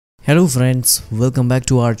Hello friends, welcome back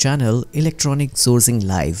to our channel electronic sourcing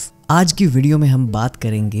live. आज की video में हम बात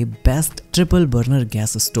करेंगे best triple burner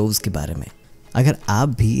gas stoves के बारे में। अगर आप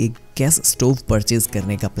भी एक गैस स्टोव परचेज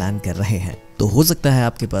करने का प्लान कर रहे हैं तो हो सकता है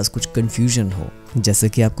आपके पास कुछ कंफ्यूजन हो, जैसे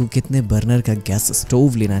कि आपको कितने बर्नर का गैस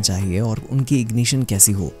स्टोव लेना चाहिए और उनकी इग्निशन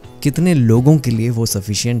कैसी हो, कितने लोगों के लिए वो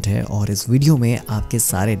सफिशिएंट है। और इस वीडियो में आपके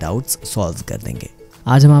सारे डाउट्स सॉल्व कर देंगे।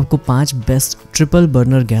 आज हम आपको 5 best triple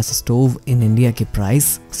burner gas stove in India के price,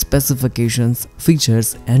 specifications,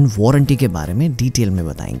 features and warranty के बारे में डिटेल में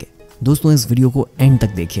बताएंगे। दोस्तों, इस वीडियो को एंड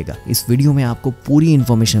तक देखिएगा। इस वीडियो में आपको पूरी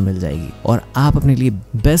इन्फॉर्मेशन मिल जाएगी और आप अपने लिए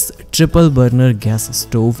best triple burner gas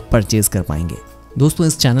stove purchase कर पाएंगे। दोस्तों,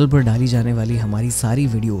 इस चैनल पर डाली जाने वाली हमारी सारी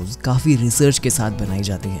वीडियोस काफ़ी रिसर्च के साथ बनाई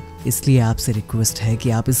जाती हैं, इसलिए आपसे रिक्वेस्ट है कि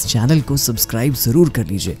आप इस चैनल को सब्सक्राइब ज़रूर कर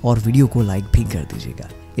लीजिए और वीडियो को लाइक भी कर दीजिएगा।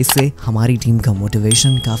 इससे हमारी टीम का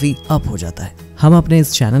मोटिवेशन काफ़ी अप हो जाता है। हम अपने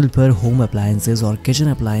इस चैनल पर होम अप्लायंसेज और किचन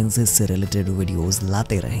अप्लायंसेज से रिलेटेड वीडियोस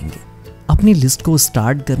लाते रहेंगे। अपनी लिस्ट को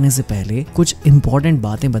स्टार्ट करने से पहले कुछ इम्पोर्टेंट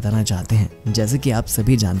बातें बताना चाहते हैं। जैसे कि आप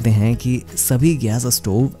सभी जानते हैं कि सभी गैस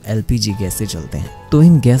स्टोव एलपीजी गैस से चलते हैं, तो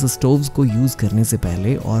इन गैस स्टोव्स को यूज करने से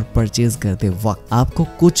पहले और परचेज करते वक्त आपको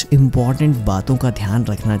कुछ इम्पोर्टेंट बातों का ध्यान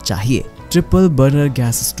रखना चाहिए। Triple burner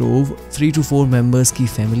gas stove 3 to 4 members की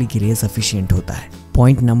फैमिली के लिए सफिशिएंट होता है।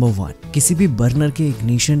 पॉइंट नंबर 1, किसी भी बर्नर के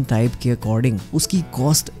इग्निशन टाइप के अकॉर्डिंग उसकी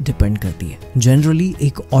कॉस्ट डिपेंड करती है। जनरली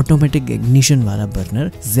एक ऑटोमेटिक इग्निशन वाला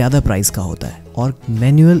बर्नर ज्यादा प्राइस का होता है और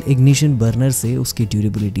मैनुअल इग्निशन बर्नर से उसकी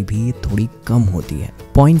ड्यूरेबिलिटी भी थोड़ी कम होती है।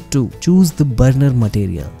 Point 2, choose the burner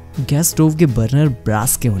material. Gas stove के बर्नर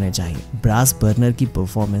ब्रास के होने चाहिए। ब्रास बर्नर की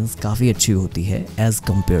परफॉर्मेंस काफी अच्छी होती है as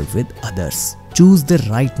compared with others. Choose the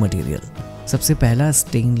right material. सबसे पहला,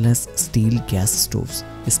 स्टेनलेस स्टील गैस स्टोव्स।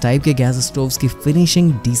 इस टाइप के गैस स्टोव्स की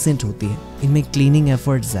फिनिशिंग डिसेंट होती है, इनमें क्लीनिंग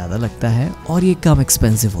एफर्ट ज्यादा लगता है और ये कम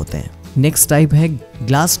एक्सपेंसिव होते हैं। नेक्स्ट टाइप है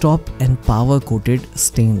glass top and power coated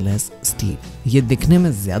stainless steel. ये दिखने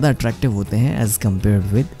में ज्यादा अट्रैक्टिव होते हैं as compared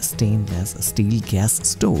with stainless steel gas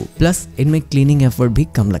stove, plus इनमें क्लीनिंग एफर्ट भी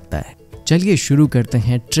कम लगता है। चलिए शुरू करते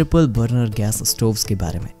हैं ट्रिपल बर्नर गैस स्टोव्स के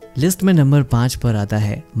बारे में। लिस्ट में नंबर 5 पर आता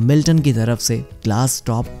है मिल्टन की तरफ से glass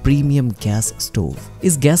top premium gas stove.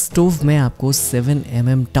 इस गैस स्टोव में आपको 7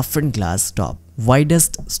 mm टफन glass top,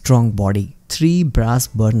 widest strong body, 3 brass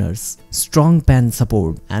Berners, strong pan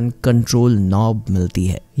support and control knob मिलती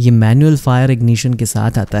है। ये मैनुअल फायर इग्निशन के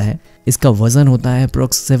साथ आता है। इसका वजन होता है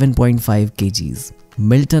अप्रोक्स 7.5 kgs।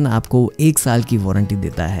 मिल्टन आपको 1 साल की वारंटी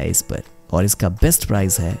देता है इस पर और इसका बेस्ट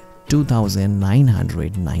प्राइस है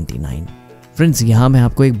 2999। फ्रेंड्स, यहाँ मैं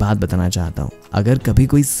आपको एक बात बताना चाहता हूँ। अगर कभी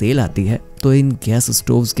कोई सेल आती है तो इन गैस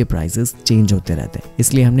स्टोव्स के प्राइसेस चेंज होते रहते हैं,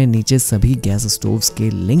 इसलिए हमने नीचे सभी गैस स्टोव्स के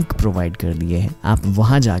लिंक प्रोवाइड कर दिए हैं। आप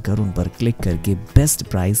वहां जाकर उन पर क्लिक करके बेस्ट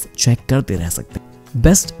प्राइस चेक करते रह सकते हैं।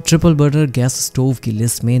 Best triple burner gas stove की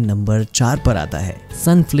लिस्ट में नंबर 4 पर आता है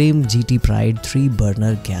Sunflame GT Pride 3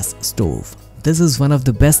 burner gas stove. This is one of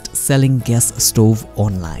the best selling gas stove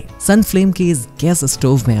online. Sunflame के इस गैस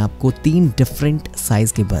स्टोव में आपको 3 डिफरेंट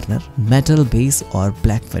साइज के बर्नर, मेटल बेस और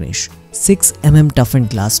black finish, 6 mm टफन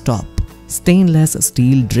glass top, stainless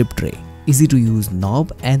steel drip tray, easy to use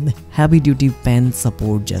knob and heavy duty pen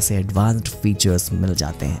support जैसे advanced features मिल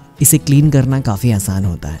जाते हैं। इसे क्लीन करना काफी आसान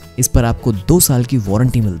होता है। इस पर आपको 2 साल की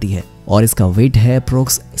वारंटी मिलती है और इसका वेट है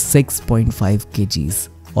अप्रोक्स 6.5 kgs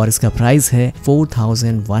और इसका प्राइस है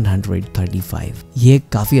 4135। ये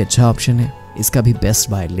काफी अच्छा ऑप्शन है। इसका भी best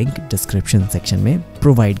bye link description section में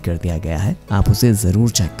प्रोवाइड कर दिया गया है, आप उसे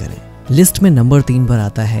जरूर चेक करें। लिस्ट में नंबर 3 पर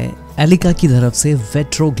आता है एलिका की तरफ से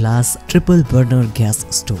वेट्रो glass triple burner gas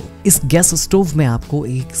stove. इस गैस स्टोव में आपको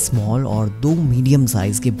एक स्मॉल और 2 मीडियम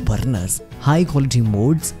साइज के Berners, high quality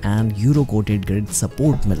modes and euro coated grid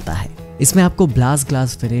support मिलता है। इसमें आपको glass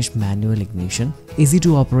finish, manual ignition, easy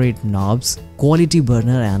to operate knobs, quality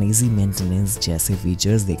burner and easy maintenance जैसे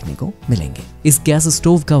फीचर्स देखने को मिलेंगे। इस गैस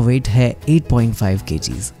स्टोव का वेट है 8.5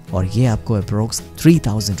 kgs और ये आपको अप्रोक्स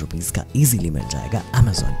 3000 रुपीज का इजीली मिल जाएगा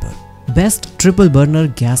Amazon पर। Best triple burner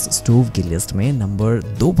gas stove की लिस्ट में नंबर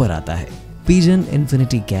 2 पर आता है Pigeon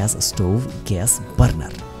infinity gas stove gas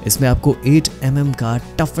burner. इसमें आपको 8 mm का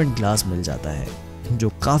टफन ग्लास मिल जाता है जो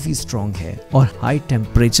काफी स्ट्रॉन्ग है और हाई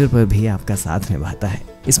टेम्परेचर पर भी आपका साथ निभाता है।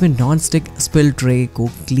 इसमें नॉन स्टिक स्पिल ट्रे को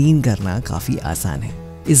क्लीन करना काफी आसान है।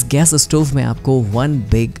 इस गैस स्टोव में आपको 1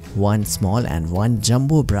 big, 1 small and 1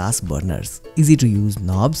 jumbo brass Berners, easy to use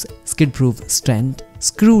knobs, skid proof stand,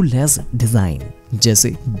 screw less design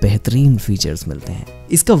जैसे बेहतरीन फीचर्स मिलते हैं।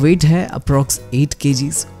 इसका वेट है अप्रोक्स 8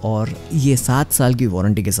 kgs और ये 7 साल की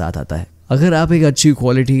वारंटी के साथ आता है। अगर आप एक अच्छी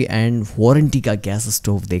क्वालिटी एंड वारंटी का गैस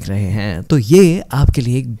स्टोव देख रहे हैं तो ये आपके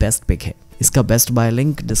लिए एक बेस्ट पिक है। इसका best bye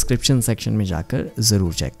link description section में जाकर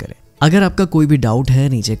जरूर चेक करें। अगर आपका कोई भी डाउट है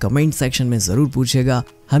नीचे कमेंट सेक्शन में जरूर पूछिएगा,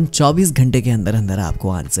 हम 24 घंटे के अंदर अंदर आपको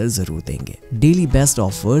आंसर जरूर देंगे। Daily best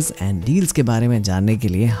offers and deals के बारे में जानने के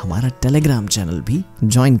लिए हमारा टेलीग्राम चैनल भी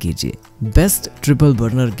ज्वाइन कीजिए। Best triple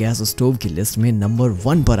burner gas stove की लिस्ट में नंबर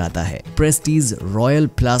 1 पर आता है Prestige royal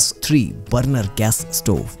plus 3 burner gas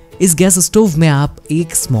stove. इस गैस स्टोव में आप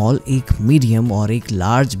एक स्मॉल, एक मीडियम और एक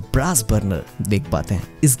लार्ज ब्रास बर्नर देख पाते हैं।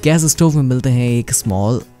 इस गैस स्टोव में मिलते हैं एक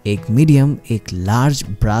स्मॉल, एक मीडियम, एक लार्ज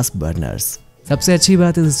ब्रास बर्नर्स। सबसे अच्छी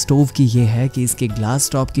बात इस स्टोव की ये है कि इसके ग्लास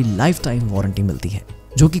टॉप की लाइफ टाइम वारंटी मिलती है,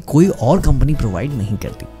 जो कि कोई और कंपनी प्रोवाइड नहीं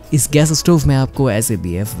करती। इस गैस स्टोव में आपको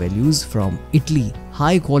SABF values from Italy,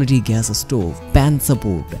 high quality gas stove, pan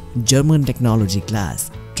support, German technology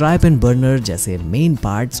class, trypan burner जैसे मेन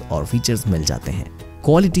पार्ट्स और फीचर्स मिल जाते हैं।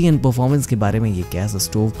 क्वालिटी एंड परफॉर्मेंस के बारे में ये गैस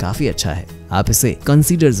स्टोव काफी अच्छा है, आप इसे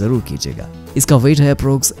कंसीडर जरूर कीजिएगा। इसका वेट है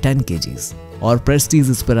अप्रोक्स 10 kgs और प्रेस्टीज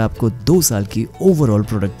इस पर आपको 2 साल की ओवरऑल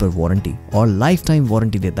प्रोडक्ट पर वारंटी और लाइफ टाइम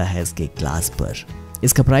वारंटी देता है इसके ग्लास पर।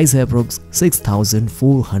 इसका प्राइस है अप्रोक्स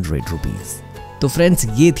 6400 रुपीज। तो फ्रेंड्स,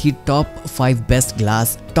 ये थी top 5 best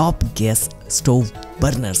glass top gas stove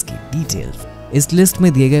Berners की डिटेल्स। इस लिस्ट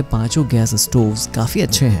में दिए गए 5 गैस स्टोव्स काफी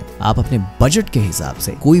अच्छे हैं। आप अपने बजट के हिसाब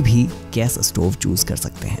से कोई भी गैस स्टोव चूज कर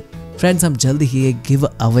सकते हैं। फ्रेंड्स, हम जल्द ही एक गिव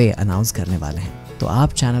अवे अनाउंस करने वाले हैं, तो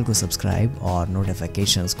आप चैनल को सब्सक्राइब और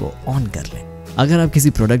नोटिफिकेशंस को ऑन कर लें। अगर आप किसी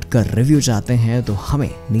प्रोडक्ट का रिव्यू चाहते हैं तो हमें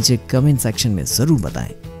नीचे कमेंट सेक्शन में जरूर बताएं।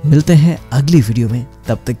 मिलते हैं अगली वीडियो में,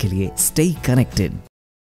 तब तक के लिए स्टे कनेक्टेड।